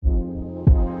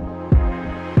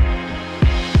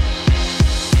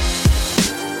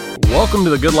Welcome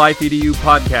to the Good Life EDU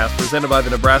podcast presented by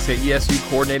the Nebraska ESU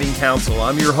Coordinating Council.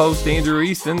 I'm your host, Andrew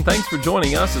Easton. Thanks for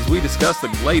joining us as we discuss the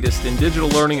latest in digital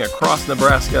learning across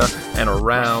Nebraska and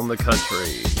around the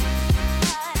country.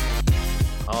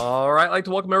 All right, I'd like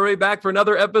to welcome everybody back for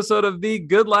another episode of the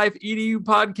Good Life EDU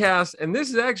podcast. And this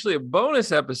is actually a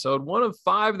bonus episode, one of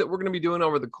 5 that we're going to be doing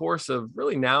over the course of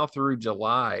really now through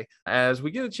July, as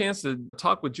we get a chance to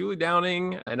talk with Julie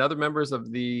Downing and other members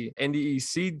of the NDE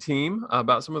SEED Team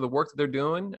about some of the work that they're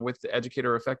doing with the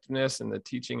educator effectiveness and the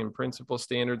teaching and principal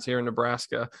standards here in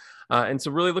Nebraska. And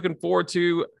so really looking forward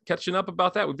to catching up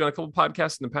about that. We've done a couple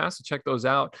podcasts in the past, so check those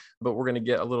out, but we're going to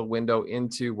get a little window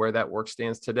into where that work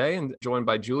stands today, and joined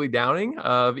by Julie Downing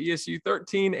of ESU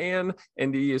 13 and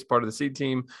NDE as part of the SEED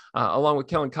team, along with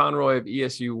Kellen Conroy of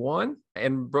ESU 1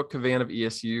 and Brooke Kavan of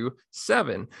ESU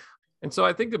 7. And so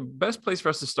I think the best place for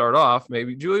us to start off,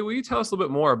 maybe, Julie, will you tell us a little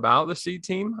bit more about the SEED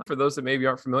team for those that maybe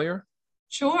aren't familiar?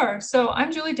 Sure. So I'm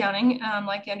Julie Downing.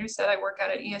 Like Andrew said, I work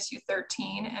out at ESU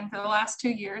 13, and for the last 2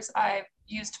 years, I've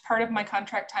used part of my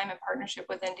contract time in partnership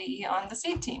with NDE on the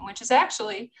SEED team, which is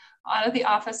actually out of the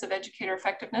Office of Educator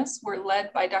Effectiveness. We're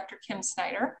led by Dr. Kim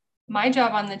Snyder. My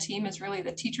job on the team is really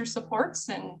the teacher supports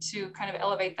and to kind of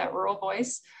elevate that rural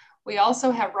voice. We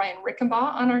also have Ryan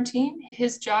Rickenbaugh on our team.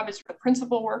 His job is the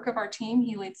principal work of our team.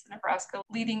 He leads the Nebraska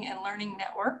Leading and Learning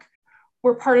Network.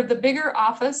 We're part of the bigger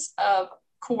Office of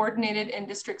Coordinated and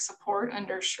District Support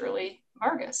under Shirley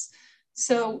Vargas.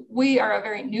 So we are a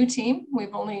very new team.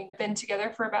 We've only been together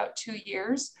for about 2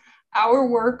 years. Our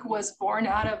work was born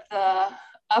out of the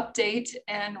update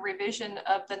and revision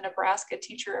of the Nebraska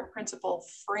Teacher and Principal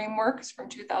Frameworks from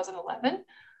 2011,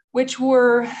 which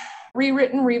were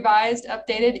rewritten, revised,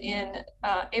 updated in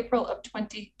April of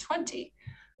 2020.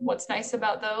 What's nice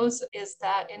about those is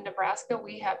that in Nebraska,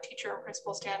 we have teacher and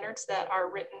principal standards that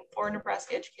are written for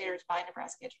Nebraska educators by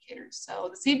Nebraska educators. So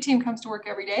the SEED team comes to work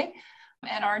every day,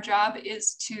 and our job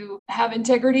is to have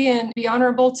integrity and be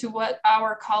honorable to what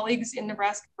our colleagues in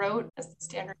Nebraska wrote as the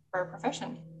standard for our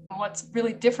profession. And what's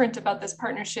really different about this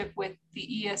partnership with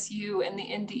the ESU and the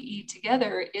NDE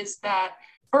together is that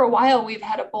for a while, we've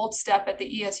had a bold step at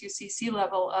the ESUCC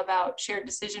level about shared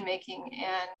decision-making,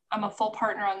 and I'm a full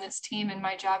partner on this team, and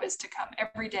my job is to come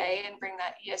every day and bring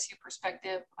that ESU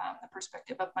perspective, the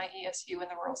perspective of my ESU in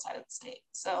the rural side of the state.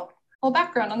 So a little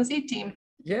background on the SEED team.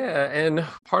 Yeah, and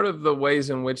part of the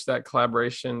ways in which that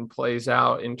collaboration plays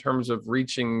out in terms of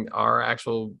reaching our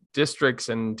actual districts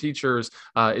and teachers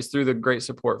is through the great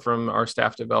support from our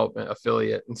staff development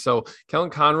affiliate. And so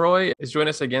Kellen Conroy is joining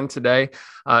us again today.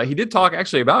 He did talk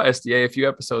actually about SDA a few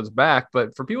episodes back,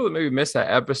 but for people that maybe missed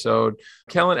that episode,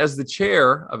 Kellen, as the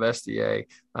chair of SDA,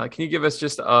 can you give us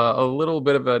just a little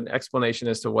bit of an explanation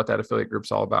as to what that affiliate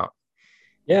group's all about?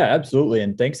 Yeah, absolutely.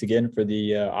 And thanks again for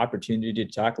the opportunity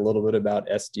to talk a little bit about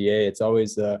SDA. It's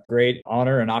always a great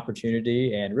honor and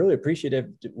opportunity, and really appreciative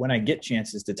when I get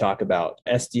chances to talk about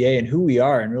SDA and who we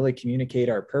are and really communicate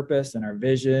our purpose and our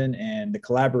vision and the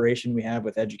collaboration we have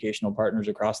with educational partners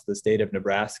across the state of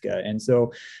Nebraska. And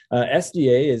so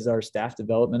SDA is our staff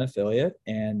development affiliate,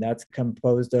 and that's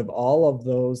composed of all of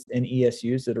those in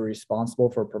ESUs that are responsible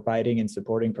for providing and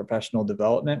supporting professional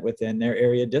development within their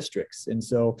area districts. And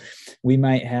so we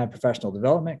might have professional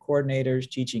development coordinators,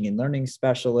 teaching and learning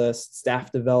specialists,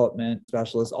 staff development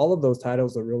specialists. All of those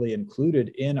titles are really included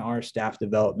in our staff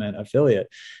development affiliate.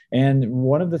 And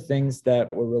one of the things that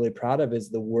we're really proud of is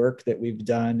the work that we've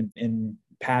done in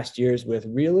past years with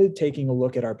really taking a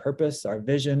look at our purpose, our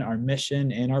vision, our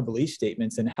mission, and our belief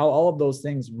statements, and how all of those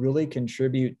things really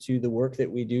contribute to the work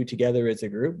that we do together as a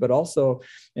group, but also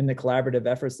in the collaborative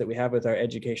efforts that we have with our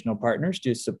educational partners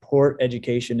to support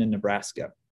education in Nebraska.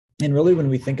 And really, when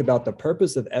we think about the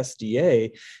purpose of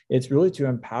SDA, it's really to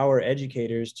empower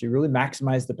educators to really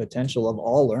maximize the potential of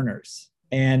all learners.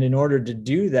 And in order to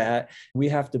do that, we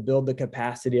have to build the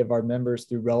capacity of our members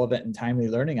through relevant and timely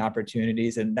learning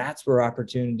opportunities. And that's where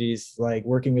opportunities like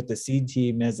working with the SEED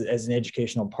team as an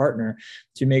educational partner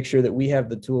to make sure that we have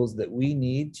the tools that we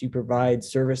need to provide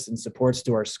service and supports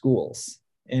to our schools.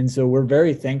 And so we're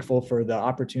very thankful for the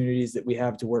opportunities that we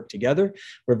have to work together.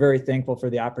 We're very thankful for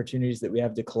the opportunities that we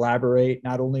have to collaborate,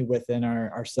 not only within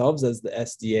ourselves as the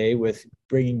SDA with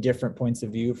bringing different points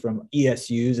of view from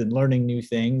ESUs and learning new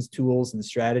things, tools and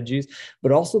strategies,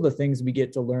 but also the things we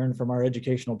get to learn from our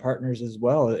educational partners as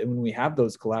well when we have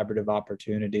those collaborative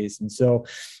opportunities. And so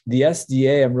the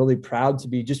SDA, I'm really proud to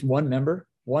be just one member,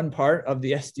 one part of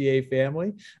the SDA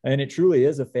family, and it truly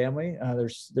is a family.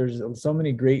 There's so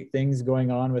many great things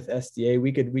going on with SDA.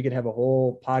 We could have a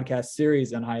whole podcast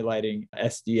series on highlighting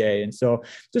SDA, and so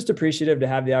just appreciative to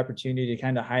have the opportunity to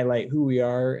kind of highlight who we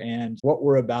are and what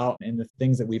we're about and the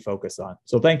things that we focus on.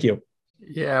 So thank you.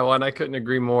 Yeah, well, and I couldn't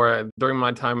agree more. During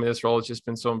my time in this role, it's just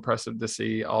been so impressive to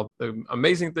see all the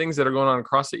amazing things that are going on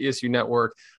across the ESU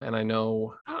network. And I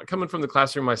know coming from the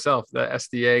classroom myself, the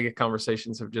SDA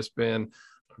conversations have just been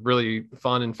really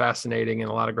fun and fascinating and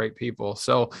a lot of great people.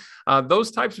 So those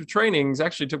types of trainings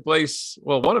actually took place,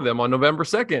 well, one of them on November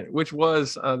 2nd, which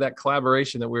was that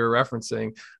collaboration that we were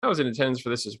referencing. I was in attendance for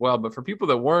this as well, but for people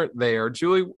that weren't there,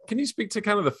 Julie, can you speak to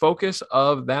kind of the focus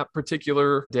of that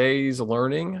particular day's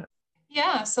learning?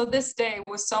 Yeah, so this day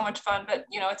was so much fun, but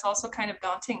it's also kind of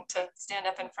daunting to stand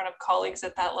up in front of colleagues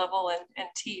at that level and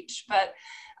teach. But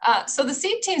so the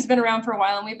SEED team's been around for a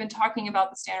while, and we've been talking about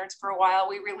the standards for a while.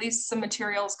 We released some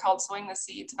materials called Sowing the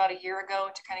Seeds about a year ago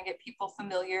to kind of get people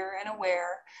familiar and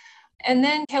aware. And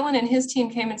then Kellen and his team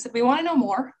came and said, we want to know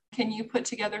more. Can you put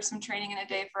together some training in a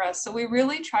day for us? So we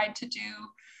really tried to do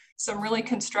some really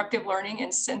constructive learning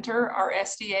and center our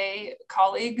SDA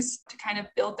colleagues to kind of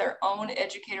build their own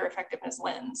educator effectiveness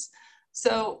lens.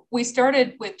 So we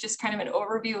started with just kind of an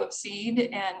overview of seed,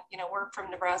 and we're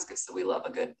from Nebraska, so we love a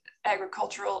good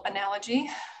agricultural analogy.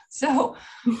 So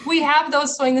we have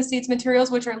those Sowing the Seeds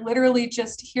materials, which are literally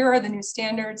just, here are the new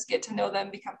standards, get to know them,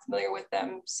 become familiar with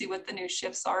them, see what the new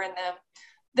shifts are in them.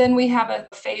 Then we have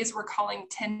a phase we're calling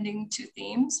Tending to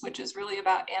Themes, which is really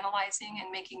about analyzing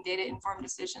and making data-informed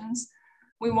decisions.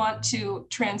 We want to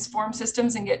transform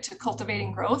systems and get to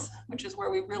cultivating growth, which is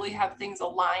where we really have things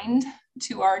aligned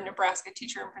to our Nebraska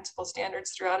teacher and principal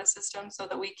standards throughout a system so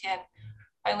that we can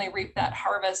finally reap that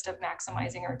harvest of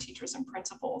maximizing our teachers and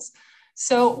principals.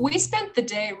 So we spent the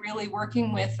day really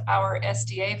working with our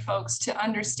SDA folks to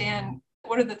understand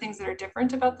what are the things that are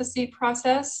different about the SEED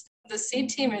process. The SEED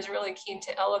team is really keen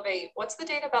to elevate what's the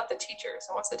data about the teachers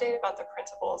and what's the data about the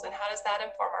principals, and how does that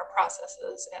inform our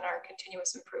processes and our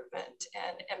continuous improvement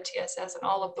and MTSS and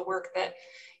all of the work that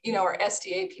our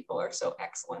SDA people are so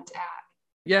excellent at.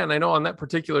 Yeah, and I know on that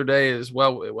particular day as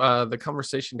well, the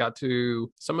conversation got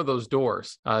to some of those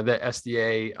doors that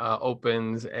SDA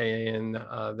opens in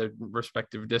their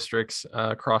respective districts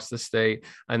across the state,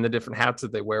 and the different hats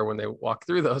that they wear when they walk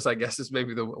through those, I guess, is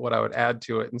maybe what I would add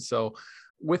to it. And so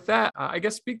with that, I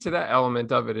guess speak to that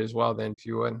element of it as well, then, if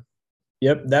you would.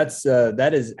 Yep,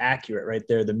 that is accurate right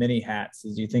there. The mini hats,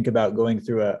 as you think about going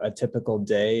through a typical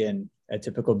day, and a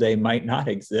typical day might not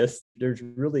exist. There's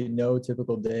really no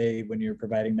typical day when you're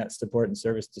providing that support and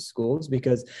service to schools,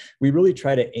 because we really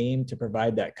try to aim to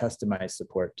provide that customized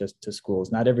support to schools.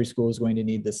 Not every school is going to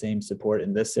need the same support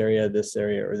in this area, or this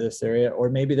area, or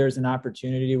maybe there's an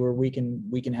opportunity where we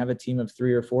can have a team of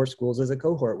 3 or 4 schools as a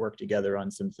cohort work together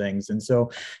on some things. And so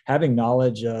having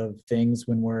knowledge of things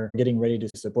when we're getting ready to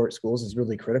support schools is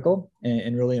really critical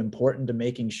and really important to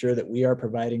making sure that we are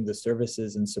providing the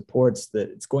services and supports that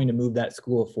it's going to move that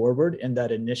school forward and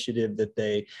that initiative that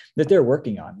they're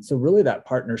working on. So really that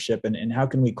partnership and how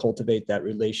can we cultivate that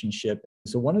relationship.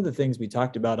 So one of the things we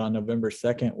talked about on November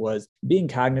 2nd was being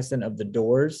cognizant of the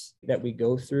doors that we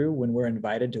go through when we're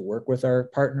invited to work with our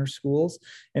partner schools.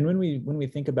 And when we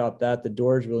think about that, the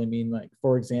doors really mean, like,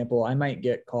 for example, I might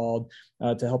get called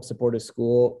to help support a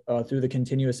school through the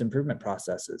continuous improvement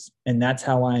processes. And that's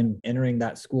how I'm entering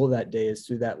that school that day, is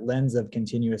through that lens of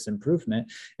continuous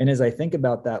improvement. And as I think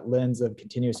about that lens of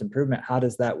continuous improvement, how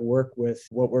does that work with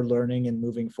what we're learning and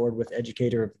moving forward with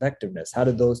educator effectiveness? How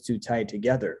do those two tie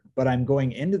together? But I'm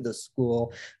going into the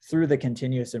school through the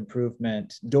continuous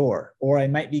improvement door, or I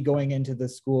might be going into the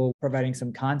school providing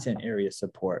some content area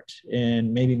support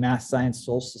in maybe math, science,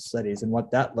 social studies, and what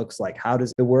that looks like. How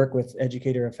does the work with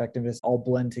educator effectiveness all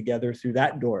blend together through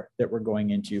that door that we're going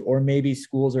into? Or maybe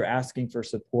schools are asking for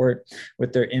support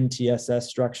with their MTSS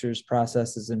structures,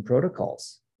 processes, and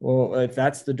protocols. Well, if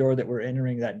that's the door that we're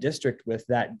entering that district with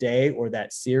that day or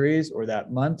that series or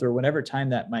that month or whatever time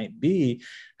that might be,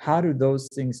 how do those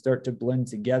things start to blend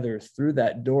together through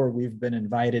that door we've been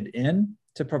invited in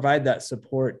to provide that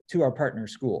support to our partner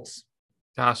schools?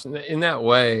 Gosh, in that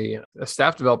way, a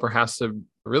staff developer has to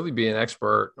really be an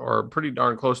expert or pretty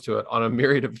darn close to it on a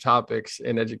myriad of topics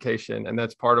in education. And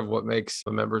that's part of what makes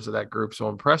the members of that group so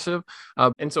impressive.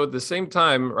 And so at the same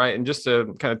time, right, and just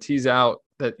to kind of tease out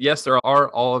that, yes, there are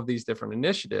all of these different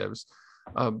initiatives,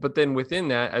 but then within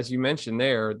that, as you mentioned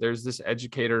there's this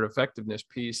educator effectiveness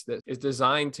piece that is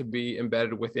designed to be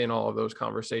embedded within all of those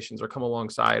conversations or come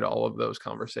alongside all of those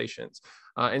conversations.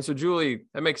 And so, Julie,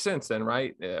 that makes sense then,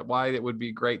 right? Why it would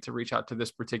be great to reach out to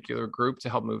this particular group to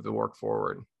help move the work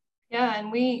forward. Yeah,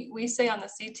 and we say on the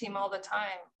SEED team all the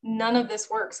time, none of this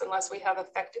works unless we have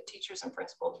effective teachers and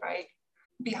principals, right?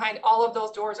 Behind all of those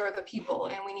doors are the people,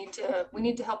 and we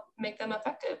need to help make them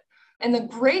effective. And the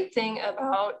great thing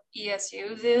about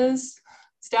ESUs is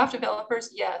staff developers,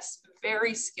 yes,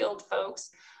 very skilled folks,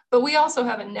 But we also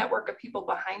have a network of people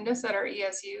behind us at our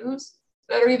ESUs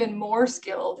that are even more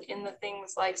skilled in the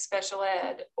things like special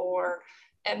ed or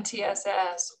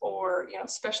MTSS or,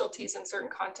 specialties in certain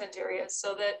content areas,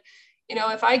 so that,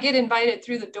 if I get invited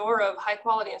through the door of high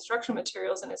quality instructional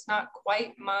materials and it's not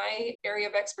quite my area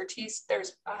of expertise,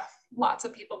 there's lots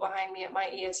of people behind me at my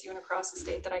ESU and across the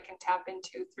state that I can tap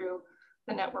into through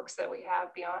the networks that we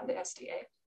have beyond the SDA.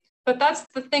 But that's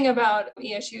the thing about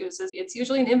ESUs, is it's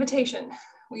usually an invitation.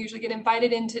 We usually get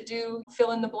invited in to do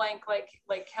fill in the blank,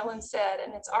 like Kellen said,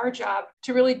 and it's our job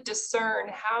to really discern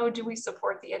how do we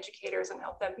support the educators and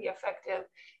help them be effective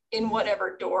in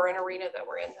whatever door and arena that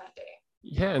we're in that day.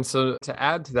 Yeah. And so to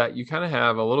add to that, you kind of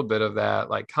have a little bit of that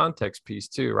like context piece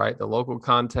too, right? The local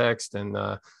context and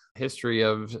the history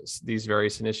of these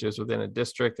various initiatives within a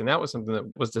district. And that was something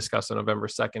that was discussed on November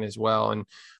 2nd as well. And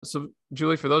so,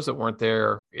 Julie, for those that weren't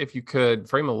there, if you could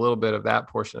frame a little bit of that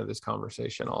portion of this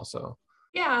conversation also.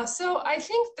 Yeah, so I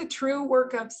think the true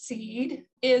work of SEED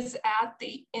is at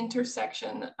the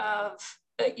intersection of,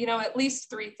 at least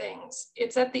three things.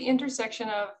 It's at the intersection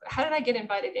of, how did I get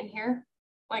invited in here?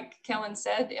 Like Kellen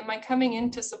said, am I coming in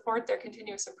to support their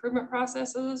continuous improvement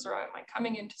processes, or am I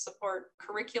coming in to support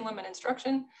curriculum and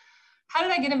instruction? How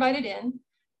did I get invited in?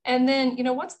 And then,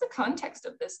 what's the context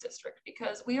of this district?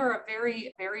 Because we are a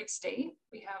very varied state.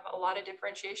 We have a lot of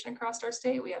differentiation across our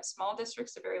state. We have small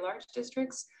districts to very large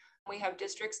districts. We have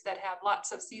districts that have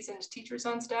lots of seasoned teachers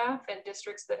on staff and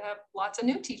districts that have lots of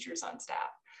new teachers on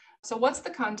staff. So what's the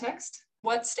context?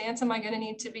 What stance am I going to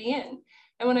need to be in?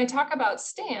 And when I talk about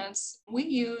stance, we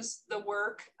use the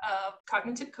work of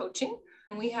cognitive coaching.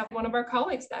 And we have one of our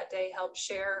colleagues that day help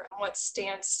share what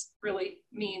stance really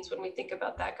means when we think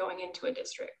about that going into a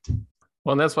district.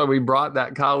 Well, and that's why we brought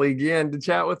that colleague in to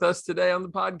chat with us today on the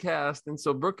podcast. And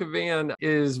so Brooke Kavan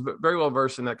is very well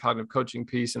versed in that cognitive coaching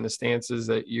piece and the stances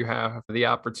that you have the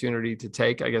opportunity to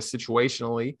take, I guess,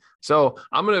 situationally. So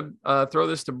I'm going to throw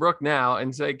this to Brooke now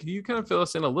and say, can you kind of fill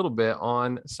us in a little bit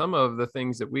on some of the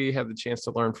things that we had the chance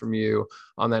to learn from you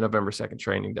on that November 2nd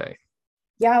training day?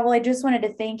 Yeah, well, I just wanted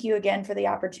to thank you again for the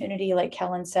opportunity. Like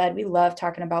Kellen said, we love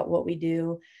talking about what we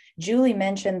do. Julie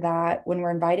mentioned that when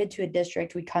we're invited to a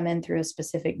district, we come in through a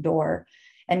specific door,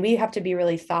 and we have to be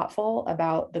really thoughtful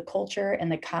about the culture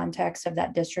and the context of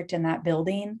that district and that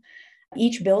building.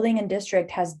 Each building and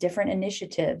district has different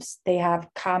initiatives. They have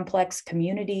complex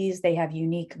communities, they have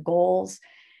unique goals.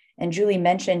 And Julie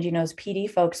mentioned, as PD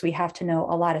folks, we have to know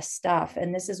a lot of stuff.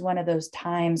 And this is one of those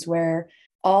times where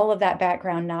all of that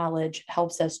background knowledge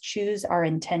helps us choose our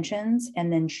intentions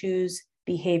and then choose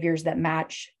behaviors that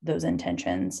match those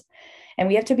intentions. And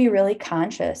we have to be really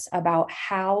conscious about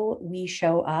how we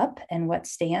show up and what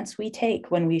stance we take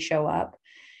when we show up.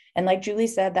 And like Julie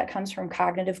said, that comes from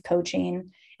cognitive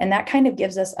coaching. And that kind of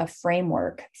gives us a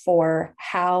framework for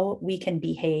how we can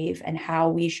behave and how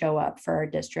we show up for our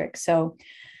district. So,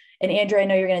 and Andrew, I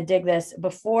know you're going to dig this.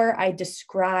 Before I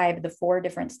describe the 4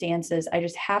 different stances, I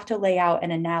just have to lay out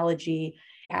an analogy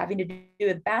having to do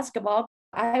with basketball.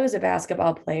 I was a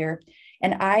basketball player.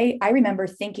 And I remember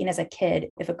thinking as a kid,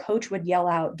 if a coach would yell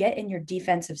out, get in your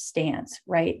defensive stance,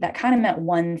 right? That kind of meant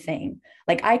one thing.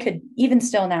 Like I could even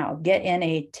still now get in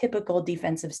a typical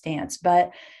defensive stance.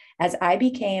 But as I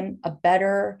became a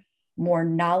better, more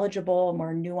knowledgeable,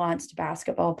 more nuanced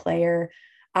basketball player,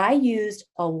 I used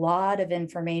a lot of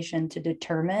information to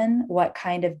determine what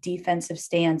kind of defensive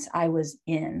stance I was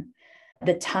in.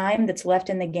 The time that's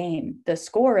left in the game, the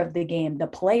score of the game, the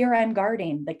player I'm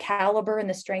guarding, the caliber and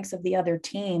the strengths of the other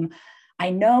team.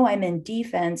 I know I'm in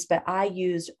defense, but I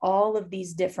used all of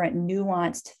these different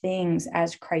nuanced things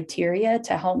as criteria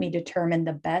to help me determine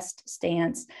the best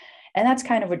stance. And that's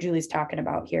kind of what Julie's talking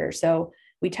about here. So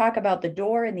we talk about the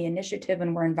door and the initiative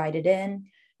when we're invited in.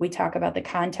 We talk about the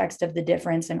context of the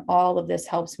difference, and all of this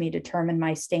helps me determine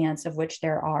my stance, of which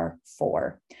there are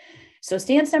 4. So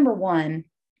stance number 1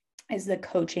 is the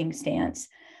coaching stance.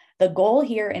 The goal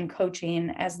here in coaching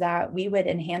is that we would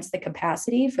enhance the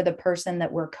capacity for the person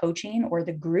that we're coaching, or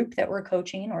the group that we're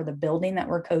coaching, or the building that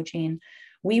we're coaching.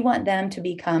 We want them to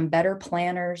become better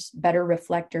planners, better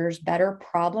reflectors, better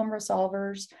problem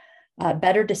resolvers,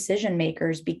 better decision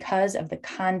makers because of the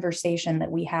conversation that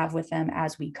we have with them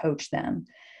as we coach them.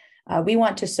 We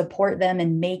want to support them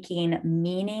in making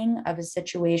meaning of a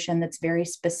situation that's very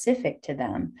specific to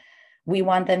them. We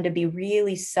want them to be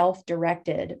really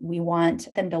self-directed. We want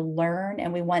them to learn,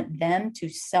 and we want them to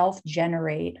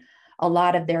self-generate a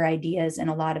lot of their ideas and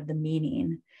a lot of the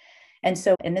meaning. And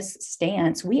so in this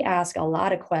stance, we ask a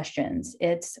lot of questions.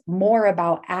 It's more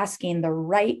about asking the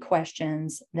right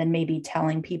questions than maybe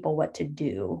telling people what to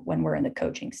do when we're in the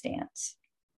coaching stance.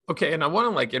 Okay. And I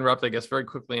want to interrupt, I guess, very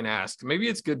quickly and ask, maybe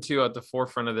it's good too at the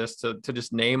forefront of this to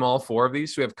just name all four of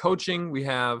these. So we have coaching, we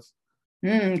have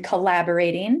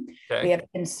collaborating, okay. we have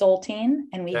consulting,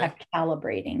 and we have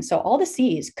calibrating. So all the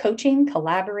C's: coaching,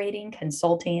 collaborating,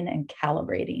 consulting, and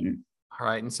calibrating. All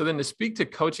right. And so then to speak to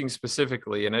coaching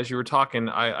specifically, and as you were talking,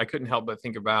 I couldn't help but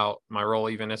think about my role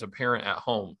even as a parent at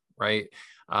home, right?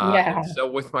 And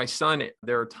so with my son,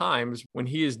 there are times when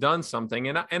he has done something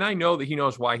and I know that he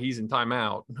knows why he's in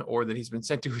timeout or that he's been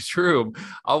sent to his room.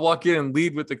 I'll walk in and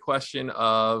lead with the question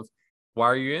of, why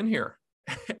are you in here?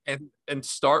 and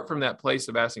start from that place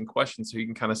of asking questions so he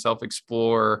can kind of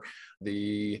self-explore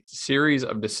the series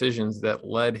of decisions that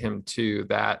led him to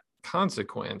that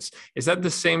consequence. Is that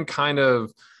the same kind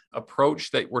of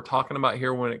approach that we're talking about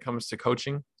here when it comes to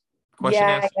coaching?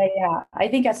 Yeah. I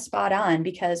think that's spot on,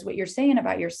 because what you're saying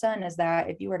about your son is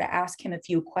that if you were to ask him a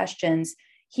few questions,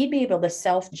 he'd be able to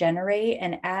self-generate.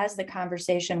 And as the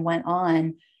conversation went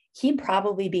on, he'd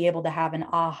probably be able to have an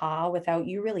aha without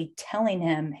you really telling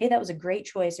him, hey, that was a great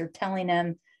choice, or telling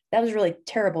him that was a really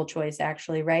terrible choice,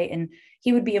 actually, right? And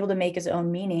he would be able to make his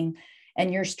own meaning.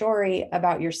 And your story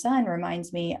about your son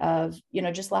reminds me of,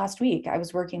 just last week, I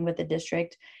was working with the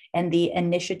district, and the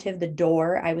initiative, the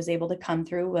door I was able to come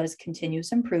through was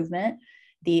continuous improvement.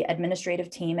 The administrative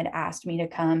team had asked me to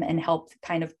come and help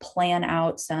kind of plan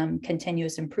out some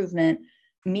continuous improvement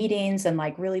meetings and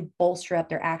really bolster up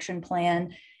their action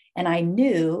plan. And I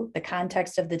knew the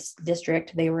context of this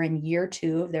district. They were in year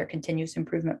 2 of their continuous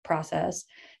improvement process.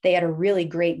 They had a really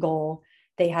great goal.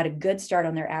 They had a good start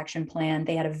on their action plan.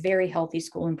 They had a very healthy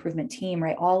school improvement team,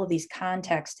 right? All of these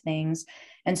context things.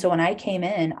 And so when I came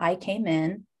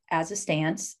in as a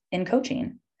stance in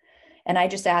coaching. And I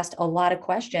just asked a lot of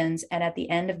questions. And at the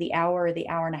end of the hour or the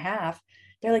hour and a half,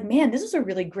 they're like, man, this is a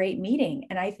really great meeting.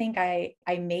 And I think I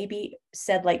maybe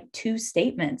said 2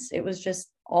 statements. It was just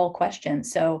all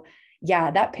questions. So yeah,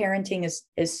 that parenting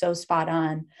is so spot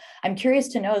on. I'm curious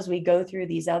to know, as we go through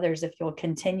these others, if you'll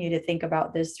continue to think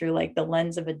about this through the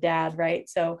lens of a dad, right?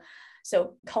 So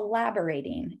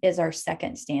collaborating is our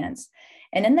second stance.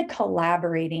 And in the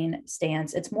collaborating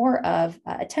stance, it's more of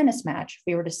a tennis match. If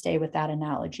we were to stay with that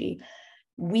analogy,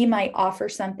 we might offer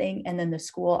something and then the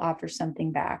school offers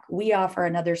something back. We offer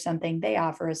another something, they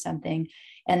offer us something,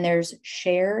 and there's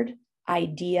shared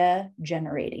idea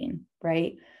generating,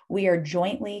 right? We are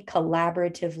jointly,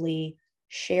 collaboratively,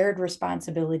 shared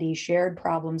responsibility, shared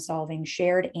problem solving,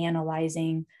 shared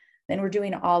analyzing. Then we're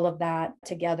doing all of that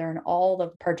together, and all the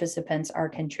participants are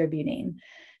contributing.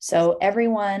 So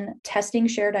everyone testing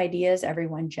shared ideas,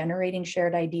 everyone generating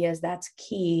shared ideas, that's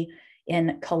key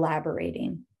in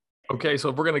collaborating. Okay, so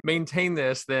if we're going to maintain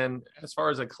this, then as far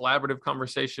as a collaborative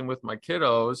conversation with my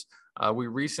kiddos, we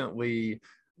recently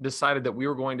decided that we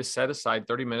were going to set aside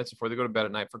 30 minutes before they go to bed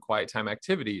at night for quiet time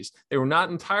activities. They were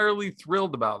not entirely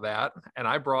thrilled about that. And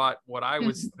I brought what I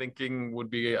was thinking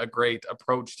would be a great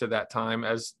approach to that time,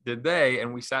 as did they.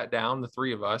 And we sat down, the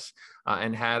 3 of us,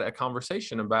 and had a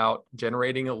conversation about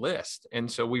generating a list.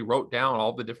 And so we wrote down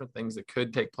all the different things that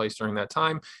could take place during that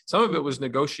time. Some of it was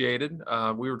negotiated.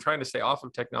 We were trying to stay off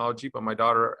of technology, but my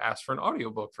daughter asked for an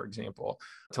audiobook, for example,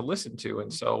 to listen to.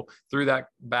 And so through that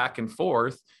back and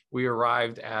forth, we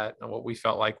arrived at what we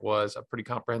felt like was a pretty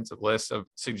comprehensive list of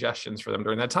suggestions for them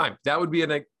during that time. That would be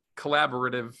a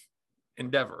collaborative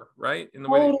endeavor, right? In the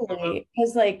totally.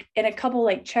 Because in a couple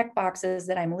check boxes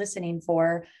that I'm listening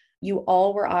for, you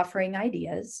all were offering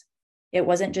ideas. It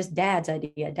wasn't just dad's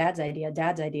idea, dad's idea,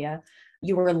 dad's idea.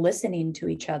 You were listening to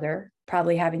each other,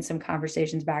 probably having some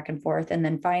conversations back and forth. And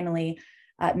then finally,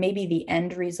 maybe the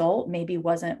end result maybe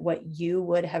wasn't what you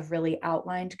would have really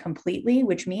outlined completely,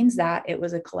 which means that it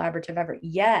was a collaborative effort.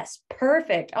 Yes,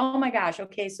 perfect. Oh my gosh.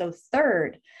 Okay, so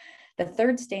the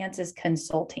third stance is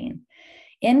consulting.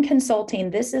 In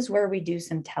consulting, this is where we do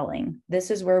some telling.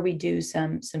 This is where we do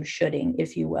some shoulding,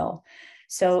 if you will.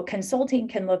 So consulting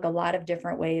can look a lot of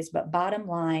different ways, but bottom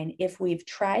line, if we've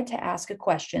tried to ask a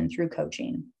question through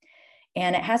coaching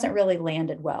and it hasn't really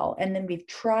landed well, and then we've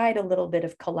tried a little bit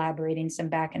of collaborating, some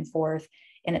back and forth,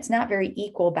 and it's not very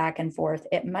equal back and forth,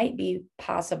 it might be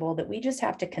possible that we just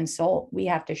have to consult. We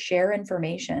have to share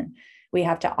information. We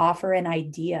have to offer an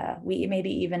idea. We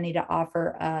maybe even need to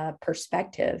offer a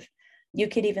perspective. You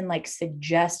could even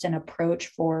suggest an approach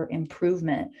for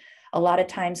improvement. A lot of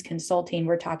times consulting,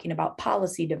 we're talking about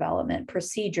policy development,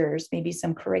 procedures, maybe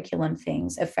some curriculum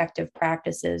things, effective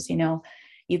practices.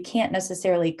 You can't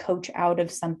necessarily coach out of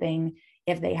something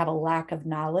if they have a lack of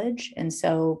knowledge. And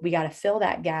so we got to fill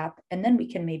that gap, and then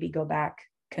we can maybe go back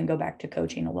to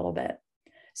coaching a little bit.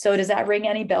 So does that ring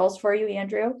any bells for you,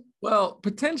 Andrew? Well,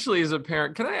 potentially as a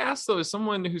parent, can I ask though, as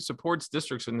someone who supports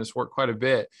districts in this work quite a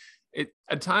bit,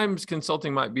 at times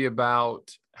consulting might be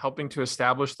about helping to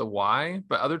establish the why,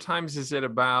 but other times is it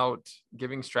about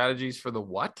giving strategies for the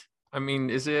what? I mean,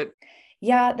 is it?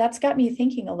 Yeah, that's got me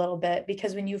thinking a little bit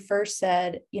because when you first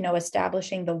said,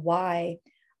 establishing the why,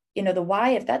 the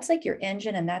why, if that's like your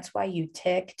engine and that's why you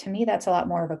tick, to me, that's a lot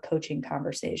more of a coaching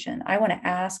conversation. I want to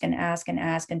ask and ask and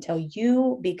ask until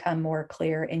you become more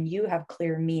clear and you have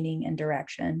clear meaning and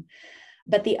direction.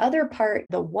 But the other part,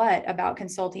 the what about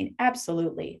consulting,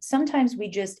 absolutely. Sometimes we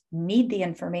just need the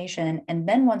information. And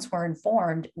then once we're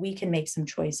informed, we can make some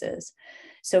choices.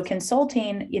 So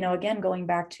consulting, again, going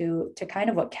back to kind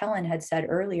of what Kellen had said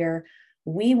earlier,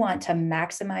 we want to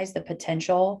maximize the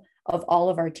potential of all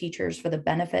of our teachers for the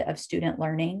benefit of student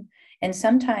learning. And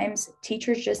sometimes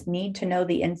teachers just need to know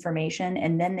the information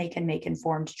and then they can make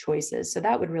informed choices. So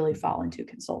that would really fall into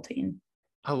consulting.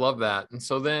 I love that. And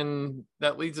so then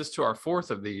that leads us to our fourth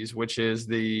of these, which is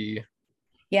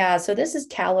Yeah, so this is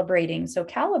calibrating. So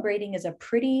calibrating is a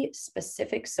pretty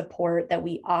specific support that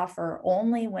we offer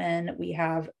only when we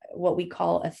have what we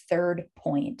call a third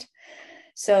point.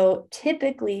 So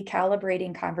typically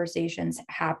calibrating conversations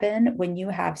happen when you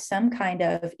have some kind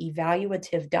of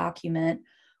evaluative document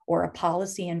or a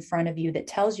policy in front of you that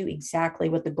tells you exactly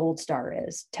what the gold star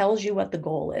is, tells you what the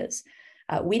goal is.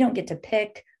 We don't get to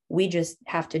pick, we just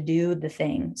have to do the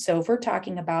thing. So if we're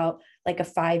talking about like a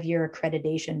 5-year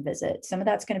accreditation visit, some of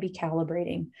that's going to be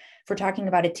calibrating. If we're talking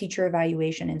about a teacher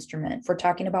evaluation instrument, if we're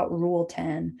talking about Rule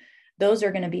 10, those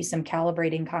are going to be some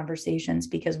calibrating conversations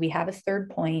because we have a third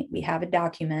point, we have a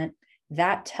document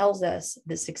that tells us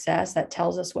the success, that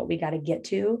tells us what we got to get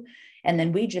to. And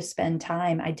then we just spend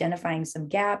time identifying some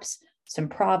gaps, some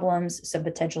problems, some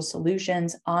potential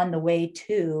solutions on the way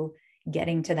to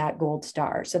getting to that gold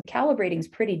star. So calibrating is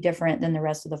pretty different than the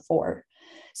rest of the four.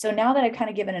 So now that I've kind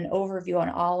of given an overview on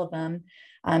all of them,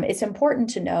 it's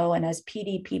important to know, and as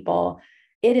PD people,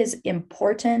 it is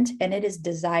important and it is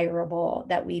desirable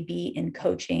that we be in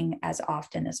coaching as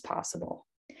often as possible.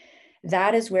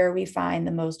 That is where we find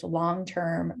the most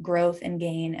long-term growth and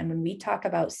gain. And when we talk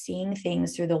about seeing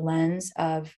things through the lens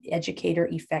of educator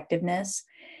effectiveness,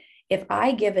 if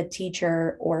I give a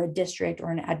teacher or a district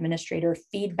or an administrator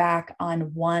feedback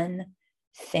on one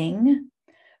thing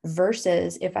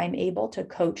versus if I'm able to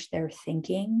coach their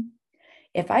thinking,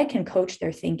 if I can coach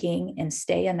their thinking and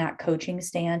stay in that coaching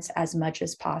stance as much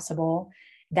as possible,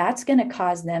 that's going to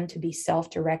cause them to be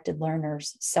self-directed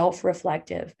learners,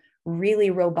 self-reflective, really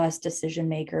robust decision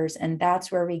makers. And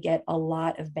that's where we get a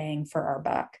lot of bang for our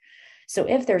buck. So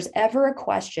if there's ever a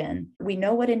question, we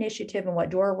know what initiative and what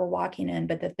door we're walking in,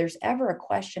 but if there's ever a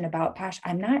question about, gosh,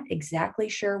 I'm not exactly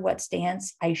sure what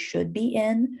stance I should be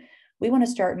in, we want to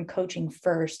start in coaching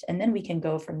first, and then we can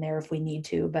go from there if we need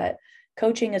to. But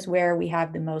coaching is where we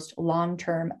have the most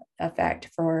long-term effect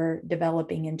for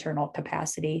developing internal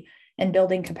capacity and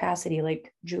building capacity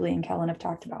like Julie and Kellen have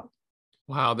talked about.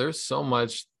 Wow, there's so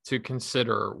much to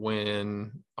consider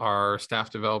when our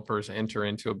staff developers enter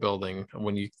into a building.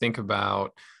 When you think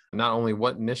about not only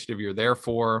what initiative you're there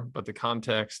for, but the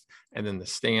context and then the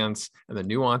stance and the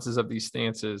nuances of these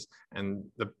stances and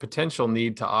the potential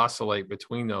need to oscillate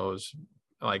between those,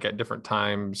 like at different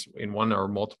times in one or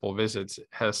multiple visits,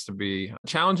 has to be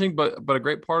challenging, but a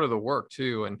great part of the work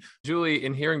too. And Julie,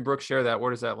 in hearing Brooke share that,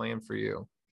 where does that land for you?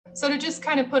 So to just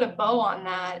kind of put a bow on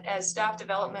that, as staff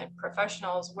development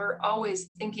professionals, we're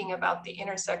always thinking about the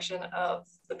intersection of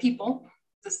the people,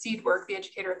 the seed work, the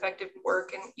educator effective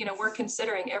work. And, we're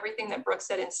considering everything that Brooke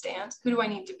said in stance. Who do I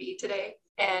need to be today?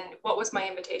 And what was my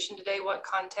invitation today? What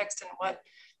context and what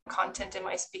content am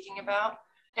I speaking about?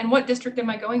 And what district am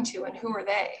I going to? And who are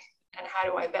they? And how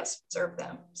do I best serve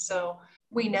them? So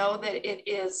we know that it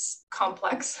is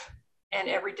complex. And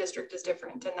every district is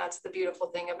different. And that's the beautiful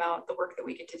thing about the work that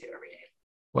we get to do every day.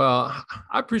 Well,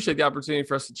 I appreciate the opportunity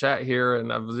for us to chat here.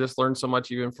 And I've just learned so much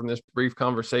even from this brief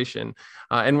conversation,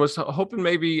 and was hoping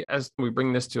maybe as we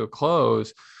bring this to a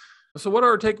close. So what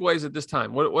are our takeaways at this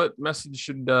time? What message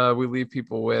should we leave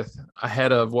people with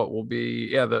ahead of what will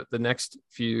be the next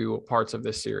few parts of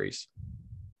this series?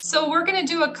 So we're going to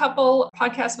do a couple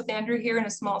podcasts with Andrew here in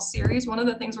a small series. One of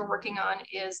the things we're working on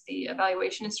is the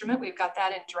evaluation instrument. We've got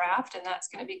that in draft, and that's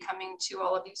going to be coming to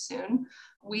all of you soon.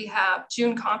 We have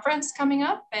June conference coming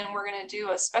up, and we're going to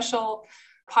do a special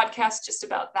podcast just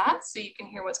about that, so you can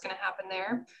hear what's going to happen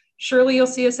there. Surely you'll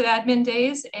see us at admin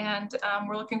days, and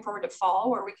we're looking forward to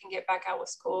fall where we can get back out with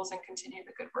schools and continue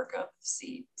the good work of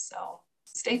SEED. So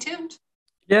stay tuned.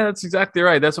 Yeah, that's exactly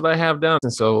right. That's what I have down.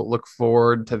 And so look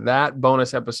forward to that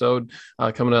bonus episode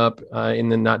coming up in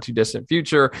the not too distant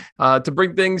future. To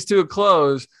bring things to a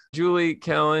close, Julie,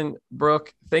 Kellen,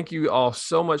 Brooke, thank you all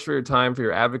so much for your time, for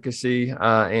your advocacy,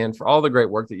 and for all the great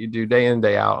work that you do day in and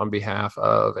day out on behalf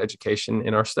of education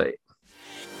in our state.